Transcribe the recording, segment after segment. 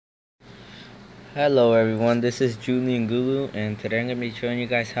Hello everyone, this is Julian Gulu, and today I'm going to be showing you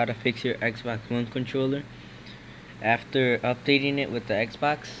guys how to fix your Xbox One controller after updating it with the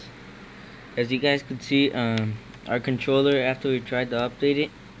Xbox. As you guys can see, our controller, after we tried to update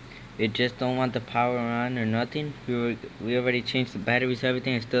it, it just don't want the power on or nothing. We already changed the batteries,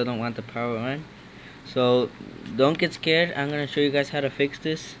 everything, and still don't want the power on. So don't get scared. I'm going to show you guys how to fix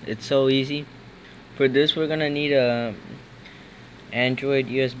this. It's so easy. For this, we're going to need a Android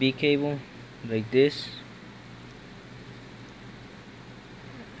USB cable like this.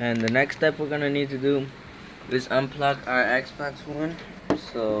 And the next step we're gonna need to do is unplug our Xbox One.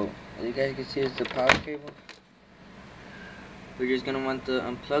 So as you guys can see, it's the power cable. We're just gonna want to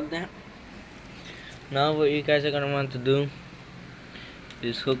unplug that. Now what you guys are gonna want to do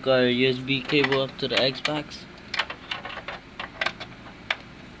is hook our USB cable up to the Xbox.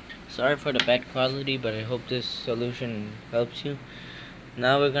 Sorry for the bad quality, but I hope this solution helps you.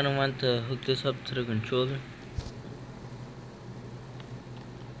 Now we're gonna want to hook this up to the controller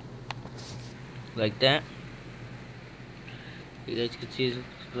like that. You guys can see it's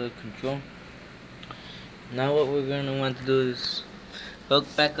the control. Now what we're gonna want to do is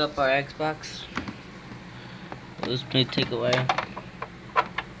hook back up our Xbox. This may take a while.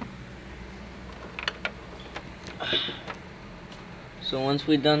 So once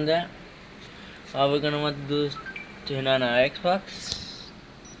we've done that, all we're gonna want to do is turn on our Xbox,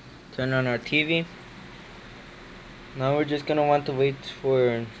 turn on our TV. Now we're just gonna want to wait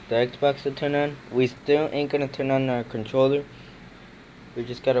for the Xbox to turn on. We still ain't gonna turn on our controller. We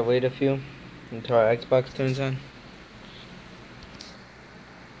just gotta wait a few until our Xbox turns on.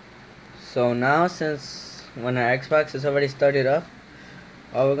 So now, since when our Xbox is already started up,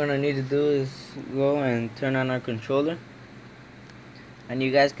 all we're gonna need to do is go and turn on our controller. And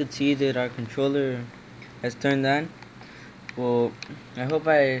you guys could see that our controller has turned on. Well, I hope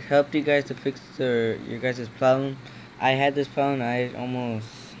I helped you guys to fix your guys' problem. I had this problem. I almost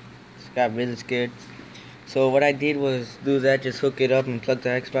got really scared. So what I did was do that, just hook it up and plug the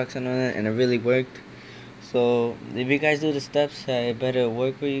Xbox in on it, and it really worked. So if you guys do the steps, I better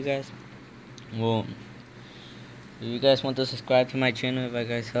work for you guys. Well, if you guys want to subscribe to my channel, if I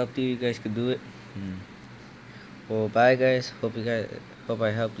guys helped you, you guys could do it. Well, bye guys. Hope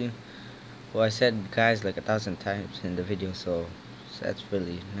I helped you. Well, I said guys like 1,000 times in the video, so that's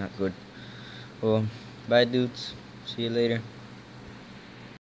really not good. Well, bye dudes. See you later.